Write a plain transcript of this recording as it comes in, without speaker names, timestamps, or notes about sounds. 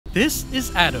This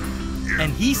is Adam,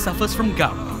 and he suffers from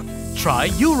gout.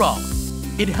 Try Urol.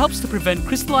 It helps to prevent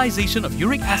crystallization of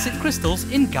uric acid crystals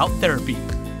in gout therapy.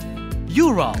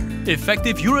 Urol,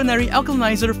 effective urinary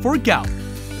alkalinizer for gout.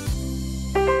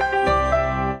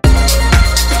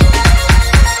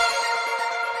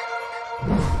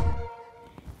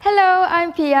 Hello,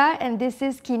 I'm Pia and this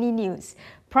is KiniNews.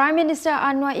 Prime Minister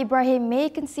Anwar Ibrahim may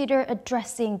consider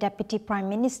addressing Deputy Prime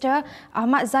Minister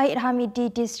Ahmad Hamidi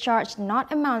discharge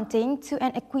not amounting to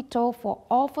an acquittal for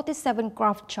all 47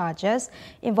 graft charges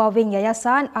involving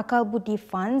Yayasan Akalbudi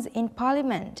funds in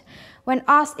Parliament. When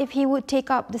asked if he would take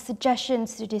up the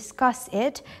suggestions to discuss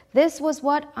it, this was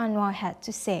what Anwar had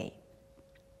to say.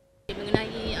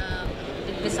 Mengenai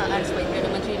Besar supaya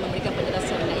Perdana Menteri memberikan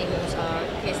penjelasan mengenai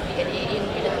kes DNAA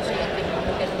mungkin dapat saya memberikan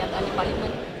pernyataan di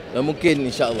Parlimen. Mungkin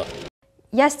insya-Allah.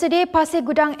 Yesterday, Pasir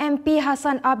Gudang MP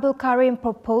Hassan Abdul Karim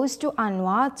proposed to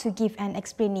Anwar to give an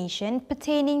explanation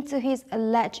pertaining to his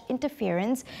alleged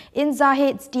interference in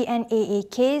Zahid's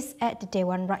DNAA case at the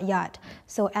Dewan Rakyat,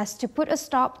 so as to put a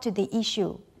stop to the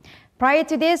issue. Prior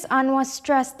to this, Anwar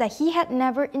stressed that he had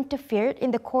never interfered in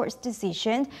the court's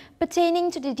decision pertaining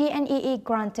to the DNAA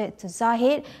granted to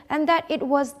Zahid and that it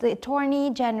was the Attorney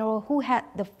General who had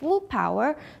the full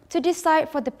power to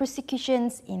decide for the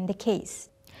prosecutions in the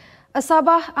case. A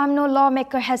Sabah Umno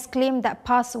lawmaker has claimed that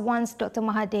PAS wants Dr.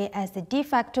 Mahathir as the de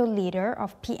facto leader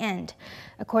of PN.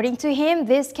 According to him,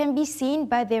 this can be seen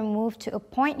by their move to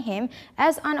appoint him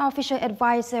as unofficial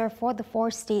advisor for the 4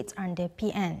 states under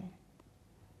PN.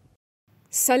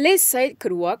 Salleh Said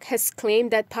Keruak has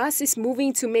claimed that PAS is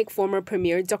moving to make former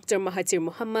Premier Dr. Mahathir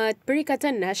Mohamad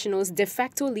Perikatan Nasional's de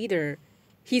facto leader.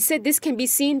 He said this can be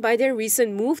seen by their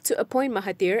recent move to appoint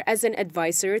Mahathir as an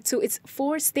advisor to its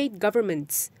 4 state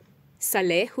governments.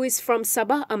 Salleh, who is from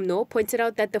Sabah Umno, pointed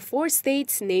out that the 4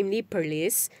 states, namely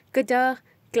Perlis, Gudang,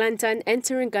 Kelantan and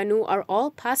Terengganu, are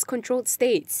all PAS-controlled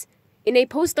states. In a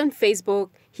post on Facebook,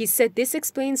 he said this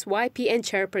explains why PN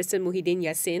chairperson Muhyiddin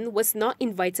Yassin was not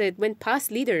invited when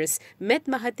PAS leaders met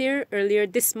Mahathir earlier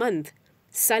this month.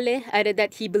 Salleh added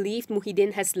that he believed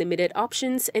Muhyiddin has limited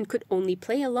options and could only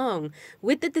play along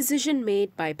with the decision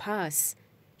made by PAS.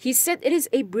 He said it is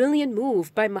a brilliant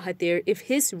move by Mahathir if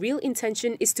his real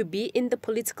intention is to be in the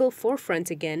political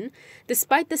forefront again,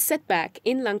 despite the setback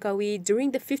in Langkawi during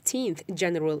the 15th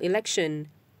general election.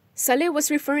 Salleh was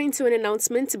referring to an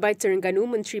announcement by Terengganu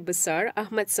Menteri Besar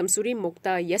Ahmad Samsuri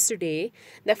Mokhtar yesterday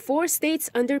that 4 states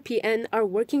under PN are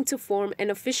working to form an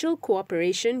official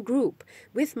cooperation group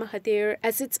with Mahathir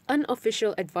as its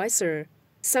unofficial advisor.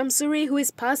 Samsuri, who is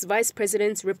PAS Vice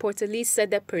President, reportedly said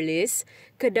that Perlis,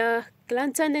 Gudang,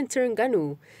 Kelantan and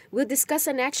Terengganu will discuss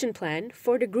an action plan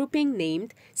for the grouping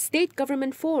named State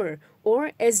Government 4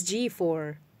 or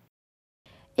SG4.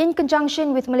 In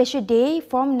conjunction with Malaysia Day,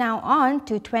 from now on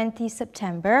to 20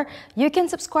 September, you can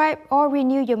subscribe or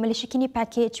renew your Malaysia Kini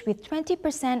package with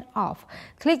 20% off.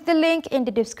 Click the link in the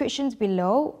descriptions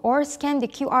below or scan the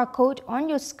QR code on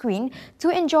your screen to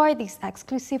enjoy this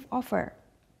exclusive offer.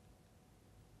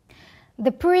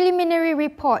 The preliminary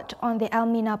report on the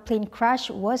Almina plane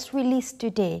crash was released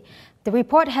today. The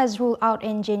report has ruled out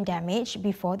engine damage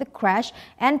before the crash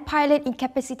and pilot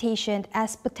incapacitation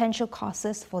as potential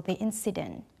causes for the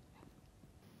incident.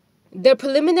 The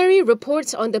preliminary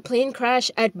report on the plane crash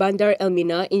at Bandar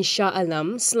Almina in Shah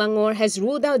Alam, Selangor has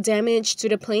ruled out damage to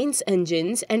the plane's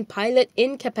engines and pilot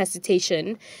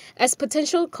incapacitation as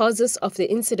potential causes of the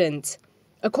incident.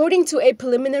 According to a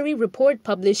preliminary report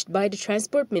published by the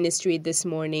Transport Ministry this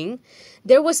morning,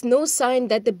 there was no sign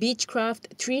that the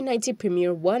Beechcraft 390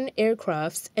 Premier 1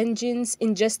 aircraft's engines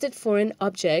ingested foreign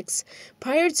objects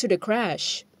prior to the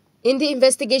crash. In the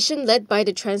investigation led by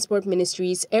the Transport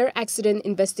Ministry's Air Accident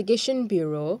Investigation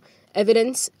Bureau,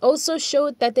 evidence also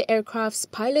showed that the aircraft's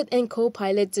pilot and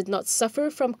co-pilot did not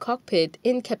suffer from cockpit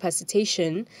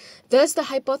incapacitation. Thus, the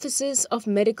hypothesis of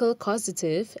medical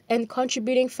causative and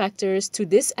contributing factors to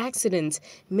this accident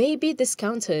may be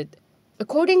discounted.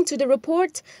 According to the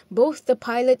report, both the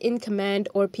pilot in command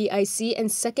or PIC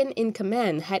and second in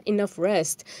command had enough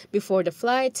rest before the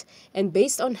flight and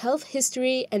based on health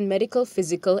history and medical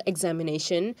physical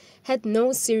examination, had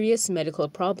no serious medical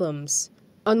problems.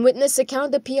 On witness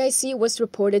account, the PIC was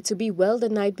reported to be well the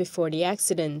night before the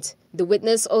accident. The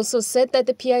witness also said that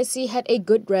the PIC had a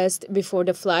good rest before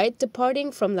the flight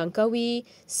departing from Langkawi,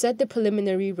 said the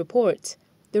preliminary report.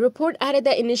 The report added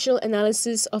that initial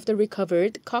analysis of the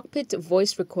recovered cockpit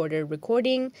voice recorder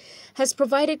recording has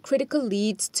provided critical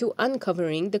leads to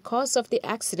uncovering the cause of the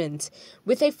accident,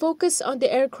 with a focus on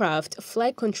the aircraft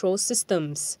flight control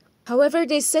systems. However,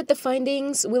 they said the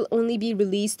findings will only be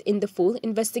released in the full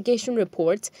investigation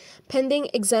report, pending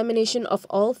examination of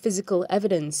all physical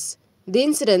evidence. The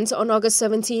incident on August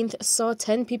 17th saw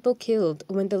 10 people killed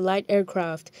when the light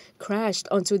aircraft crashed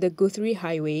onto the Guthrie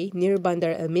Highway near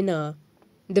Bandar Elmina.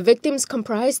 The victims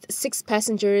comprised 6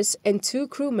 passengers and 2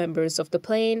 crew members of the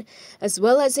plane, as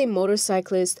well as a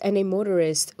motorcyclist and a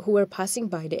motorist who were passing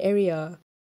by the area.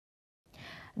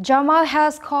 Jamal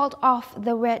has called off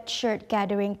the red shirt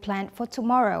gathering planned for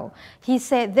tomorrow. He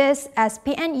said this as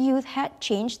PN Youth had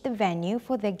changed the venue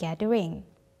for the gathering.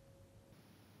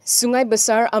 Sungai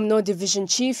Besar UMNO Division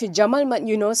Chief Jamal Mat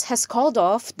Yunos has called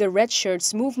off the Red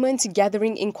Shirts movement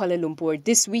gathering in Kuala Lumpur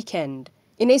this weekend.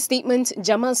 In a statement,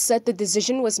 Jamal said the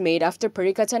decision was made after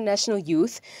Perikatan National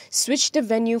Youth switched the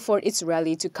venue for its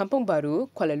rally to Kampung Baru,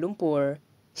 Kuala Lumpur.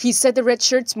 He said the Red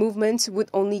Shirts movement would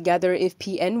only gather if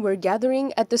PN were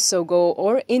gathering at the Sogo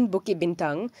or in Bukit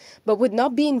Bintang, but would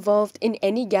not be involved in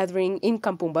any gathering in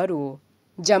Kampung Baru.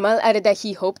 Jamal added that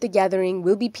he hoped the gathering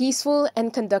will be peaceful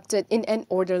and conducted in an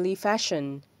orderly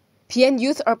fashion. PN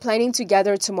Youth are planning to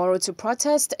gather tomorrow to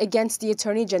protest against the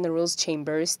Attorney General's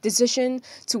Chamber's decision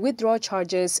to withdraw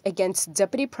charges against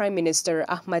Deputy Prime Minister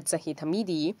Ahmad Zahid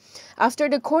Hamidi after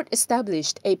the court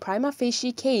established a prima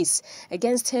facie case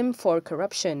against him for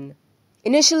corruption.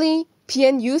 Initially,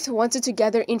 PN Youth wanted to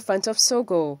gather in front of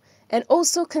Sogo and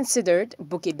also considered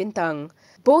Bukit Bintang,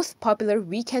 both popular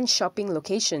weekend shopping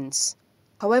locations.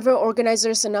 However,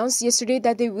 organizers announced yesterday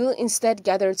that they will instead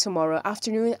gather tomorrow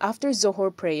afternoon after Zohor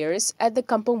prayers at the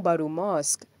Kampung Baru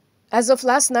Mosque. As of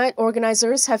last night,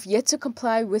 organizers have yet to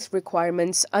comply with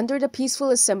requirements under the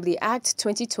Peaceful Assembly Act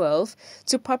 2012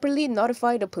 to properly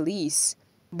notify the police.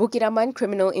 Bukit Aman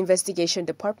Criminal Investigation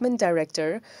Department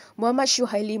Director Muhammad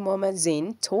Shuhaili Muhammad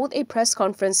Zain told a press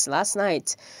conference last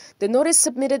night the notice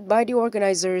submitted by the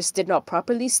organizers did not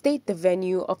properly state the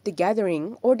venue of the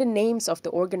gathering or the names of the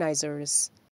organizers.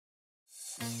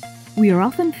 We are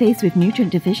often faced with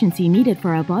nutrient deficiency needed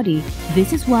for our body.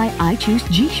 This is why I choose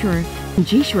G-Sure.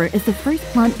 G-Sure is the first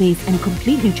plant-based and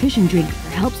complete nutrition drink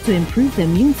that helps to improve the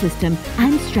immune system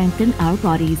and strengthen our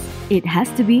bodies. It has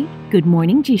to be Good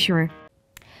Morning G-Sure.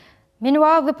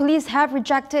 Meanwhile, the police have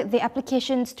rejected the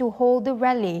applications to hold the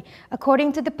rally.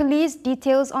 According to the police,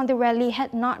 details on the rally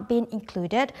had not been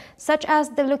included, such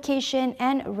as the location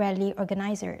and rally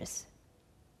organizers.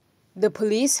 The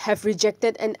police have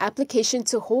rejected an application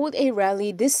to hold a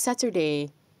rally this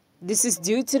Saturday. This is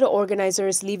due to the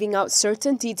organizers leaving out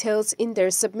certain details in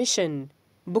their submission.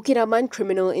 Bukit Aman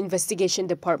Criminal Investigation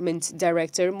Department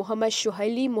Director Muhammad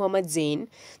Shuhaili Muhammad Zain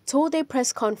told a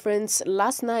press conference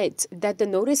last night that the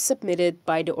notice submitted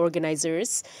by the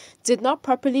organizers did not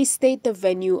properly state the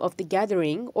venue of the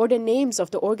gathering or the names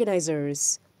of the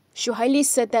organizers. Shuhaili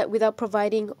said that without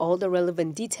providing all the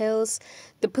relevant details,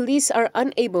 the police are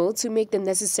unable to make the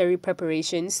necessary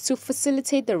preparations to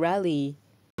facilitate the rally.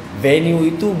 Venue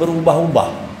itu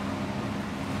berubah-ubah.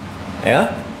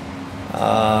 Ya.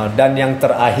 Dan yang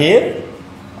terakhir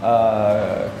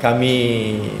kami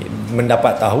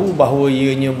mendapat tahu bahawa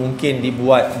ianya mungkin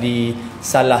dibuat di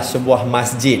salah sebuah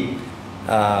masjid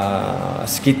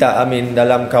sekitar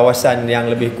dalam kawasan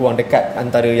yang lebih kurang dekat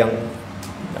antara yang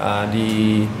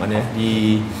di mana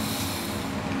di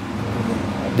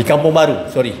Kampung Baru,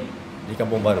 di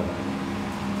Kampung Baru.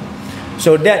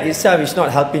 So that itself is not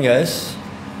helping us,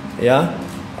 ya.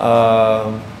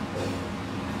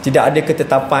 Tidak ada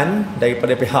ketetapan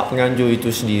daripada pihak penganjur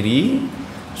itu sendiri.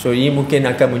 So ini mungkin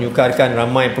akan menyukarkan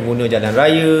ramai pengguna jalan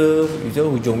raya,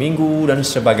 hujung minggu dan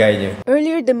sebagainya.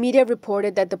 Earlier, the media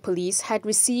reported that the police had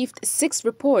received 6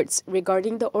 reports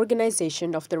regarding the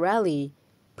organization of the rally.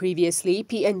 Previously,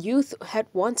 PN Youth had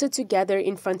wanted to gather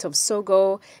in front of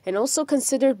Sogo and also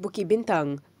considered Bukit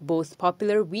Bintang, both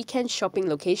popular weekend shopping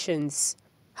locations.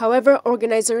 However,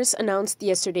 organizers announced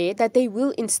yesterday that they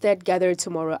will instead gather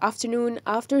tomorrow afternoon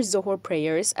after Zohor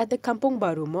prayers at the Kampung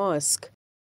Baru Mosque.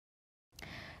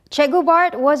 Cikgu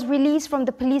Bart was released from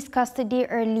the police custody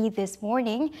early this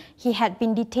morning. He had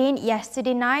been detained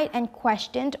yesterday night and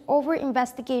questioned over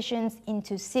investigations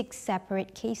into 6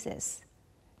 separate cases.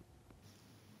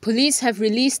 Police have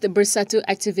released the Bersatu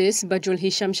activist Badrul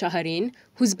Hisham Shaharin,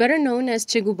 who's better known as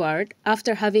Cikgu Bart,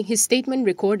 after having his statement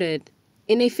recorded.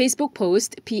 In a Facebook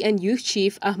post, PN Youth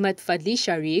Chief Ahmad Fadli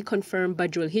Shari confirmed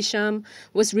Badrul Hisham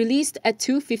was released at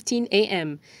 2:15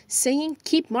 a.m., saying,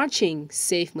 "Keep marching,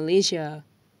 save Malaysia."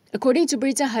 According to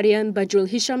Berita Harian,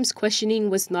 Badrul Hisham's questioning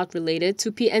was not related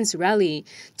to PN's rally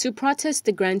to protest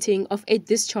the granting of a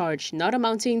discharge not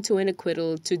amounting to an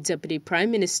acquittal to Deputy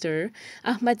Prime Minister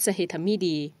Ahmad Zahid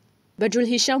Hamidi. Badrul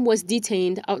Hisham was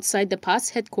detained outside the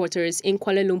PAS headquarters in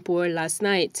Kuala Lumpur last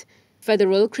night.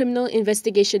 Federal Criminal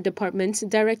Investigation Department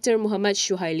Director Muhammad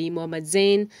Mohamad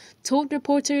Zain told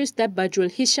reporters that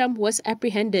Badrul Hisham was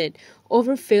apprehended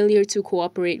over failure to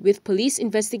cooperate with police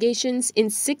investigations in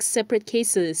 6 separate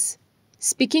cases.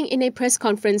 Speaking in a press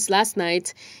conference last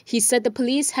night, he said the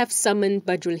police have summoned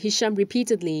Badrul Hisham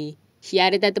repeatedly. He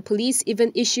added that the police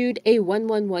even issued a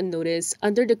 111 notice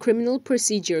under the Criminal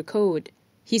Procedure Code.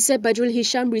 He said Badrul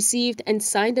Hisham received and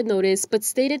signed the notice but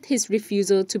stated his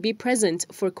refusal to be present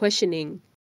for questioning.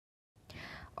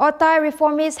 Otai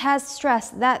reformists has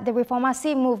stressed that the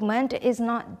reformasi movement is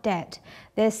not dead.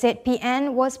 They said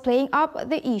PN was playing up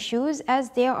the issues as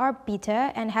they are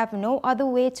bitter and have no other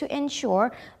way to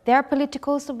ensure their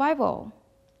political survival.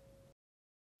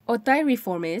 Otai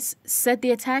reformists said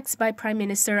the attacks by Prime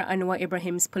Minister Anwar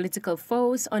Ibrahim's political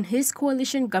foes on his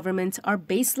coalition government are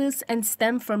baseless and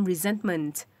stem from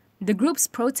resentment. The group's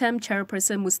pro-tem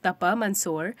chairperson Mustafa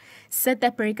Mansour said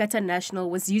that Perikatan Nasional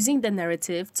was using the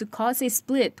narrative to cause a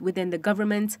split within the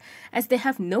government as they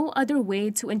have no other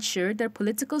way to ensure their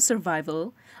political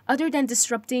survival other than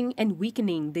disrupting and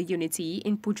weakening the unity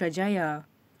in Putrajaya.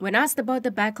 When asked about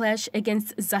the backlash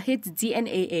against Zahid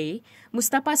DNAA,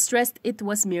 Mustafa stressed it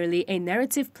was merely a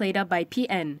narrative played up by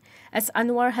PN, as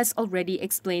Anwar has already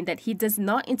explained that he does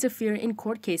not interfere in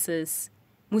court cases.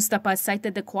 Mustafa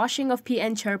cited the quashing of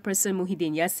PN chairperson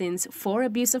Muhyiddin Yassin's 4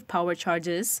 abuse of power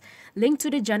charges linked to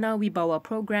the Jana Wibawa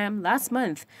program last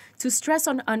month to stress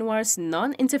on Anwar's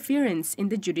non-interference in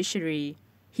the judiciary.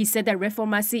 He said that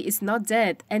reformasi is not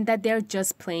dead and that they are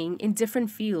just playing in different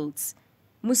fields.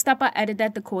 Mustafa added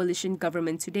that the coalition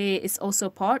government today is also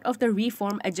part of the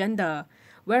reform agenda,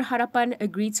 where Harapan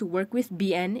agreed to work with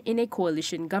BN in a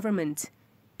coalition government.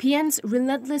 PN's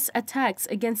relentless attacks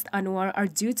against Anwar are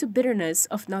due to bitterness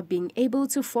of not being able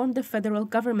to form the federal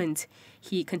government,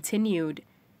 he continued.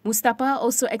 Mustafa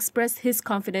also expressed his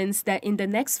confidence that in the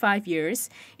next 5 years,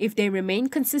 if they remain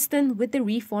consistent with the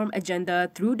reform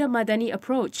agenda through the Madani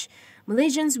approach,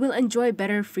 Malaysians will enjoy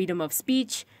better freedom of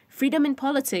speech, freedom in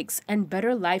politics, and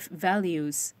better life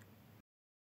values.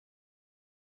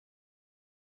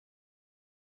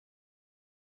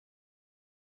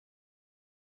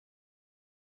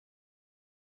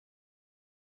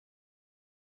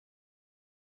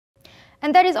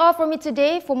 And that is all for me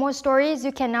today. For more stories,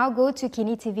 you can now go to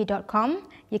Kinitv.com.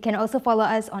 You can also follow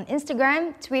us on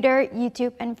Instagram, Twitter,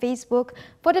 YouTube, and Facebook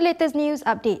for the latest news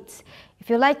updates. If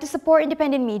you'd like to support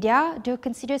independent media, do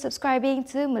consider subscribing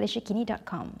to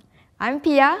MalaysiaKini.com. I'm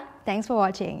Pia. Thanks for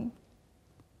watching.